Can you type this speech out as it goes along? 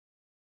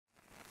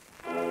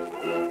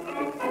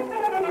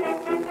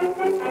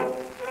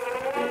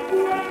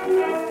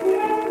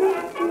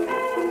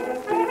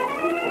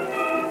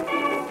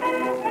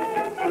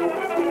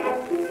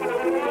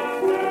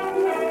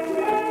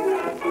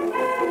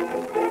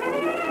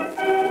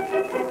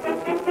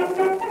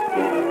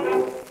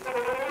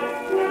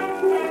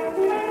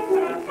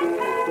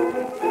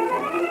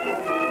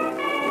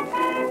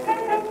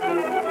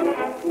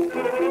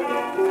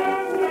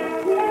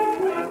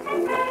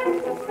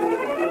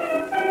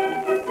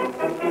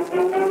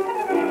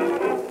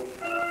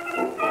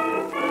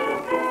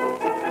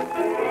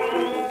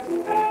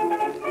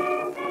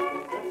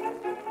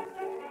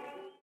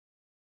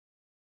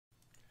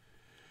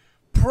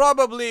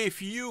Probably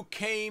if you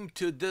came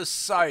to this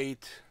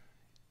site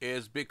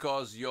is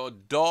because your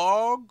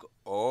dog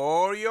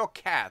or your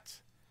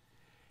cat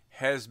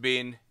has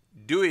been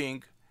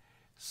doing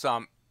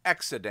some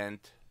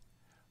accident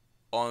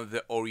on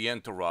the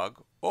Oriental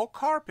rug or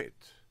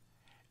carpet,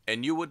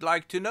 and you would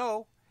like to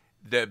know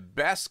the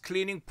best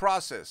cleaning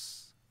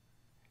process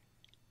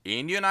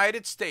in the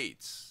United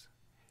States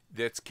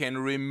that can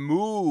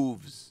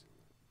remove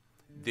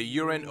the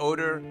urine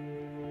odor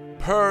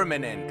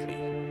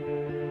permanently.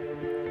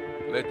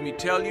 Let me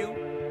tell you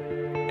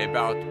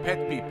about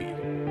PETPEEPEE.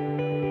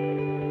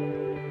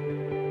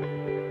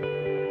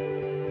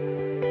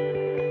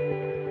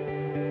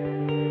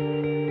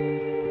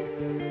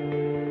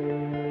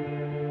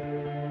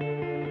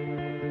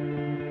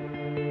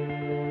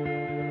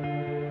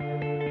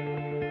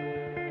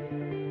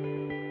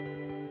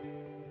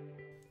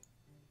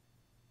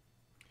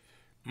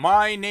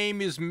 My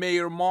name is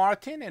Mayor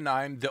Martin, and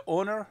I'm the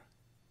owner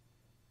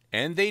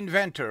and the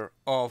inventor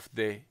of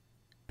the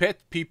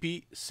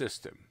PETPEEPEE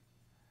system.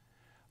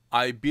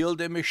 I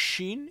build a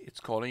machine, it's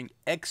called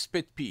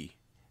PETPEEPEE,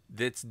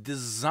 that's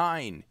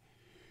designed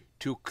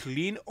to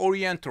clean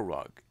Oriental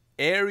rug,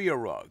 area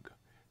rug,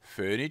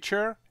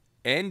 furniture,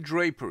 and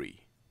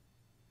drapery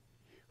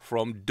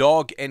from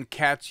dog and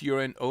cat's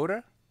urine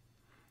odor.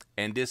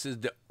 And this is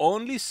the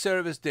only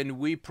service that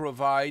we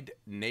provide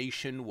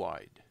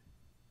nationwide.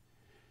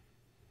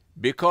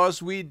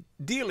 Because we're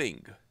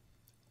dealing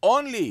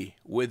only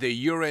with the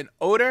urine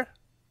odor,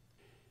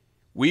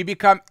 we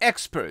become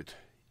expert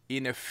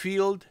in a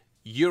field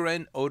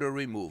urine odor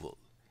removal.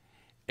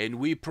 And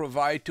we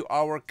provide to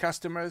our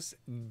customers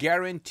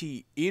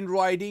guarantee in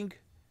writing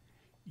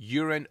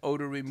urine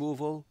odor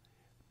removal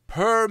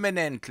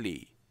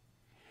permanently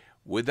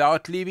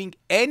without leaving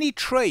any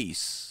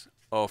trace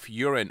of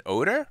urine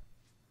odor,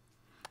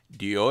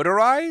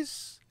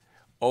 deodorize,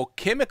 or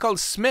chemical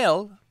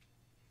smell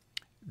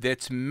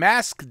that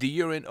mask the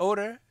urine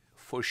odor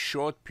for a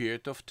short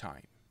period of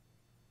time.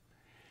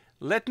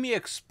 Let me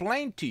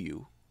explain to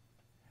you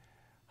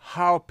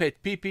how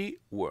PETPEEPEE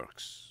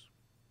works.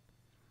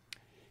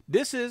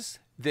 This is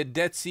the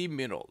Dead Sea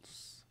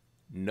minerals.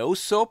 No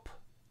soap,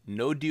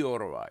 no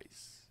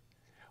deodorize.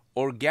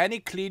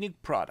 Organic cleaning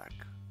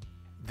product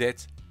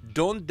that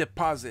don't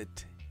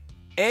deposit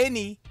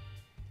any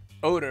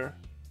odor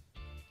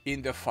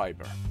in the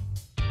fiber.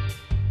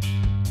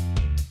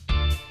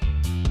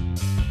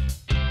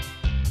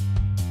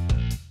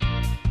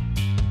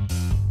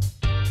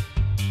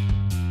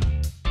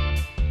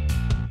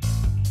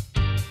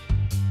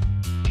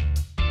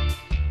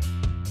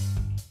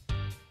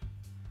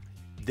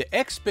 The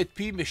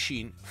PETPEEPEE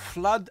machine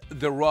flood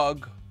the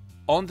rug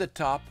on the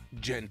top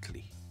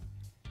gently.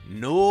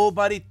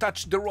 Nobody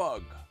touched the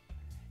rug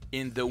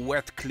in the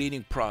wet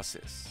cleaning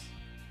process.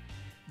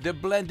 The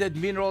blended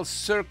minerals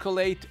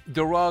circulate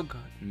the rug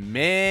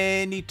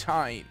many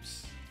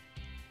times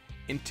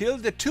until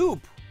the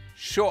tube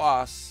show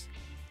us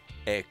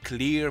a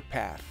clear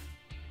path.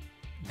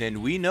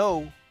 Then we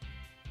know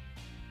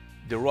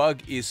the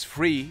rug is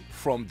free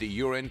from the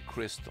urine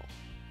crystal.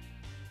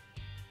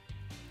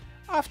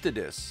 After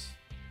this,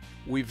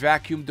 we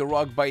vacuum the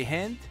rug by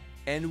hand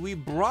and we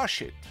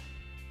brush it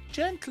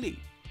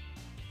gently.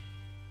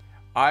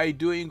 I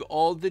doing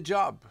all the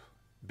job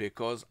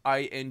because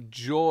I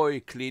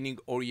enjoy cleaning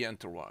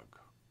Oriental rug.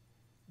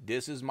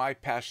 This is my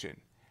passion.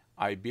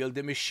 I build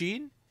a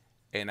machine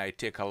and I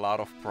take a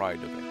lot of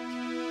pride of it.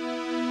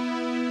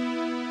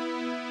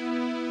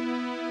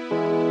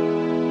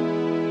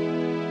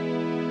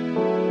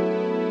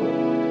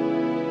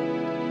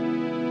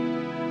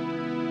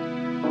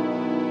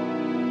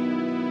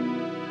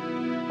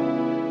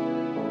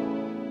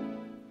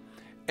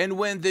 And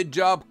when the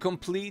job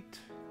complete,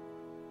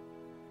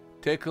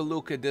 take a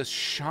look at this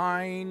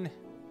shine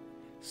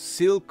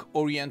silk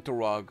Oriental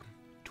rug,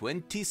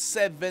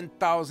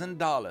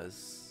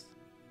 $27,000.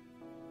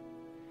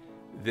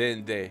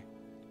 Then the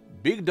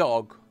big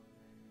dog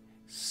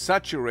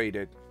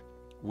saturated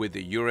with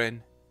the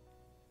urine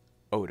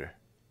odor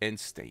and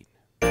stain.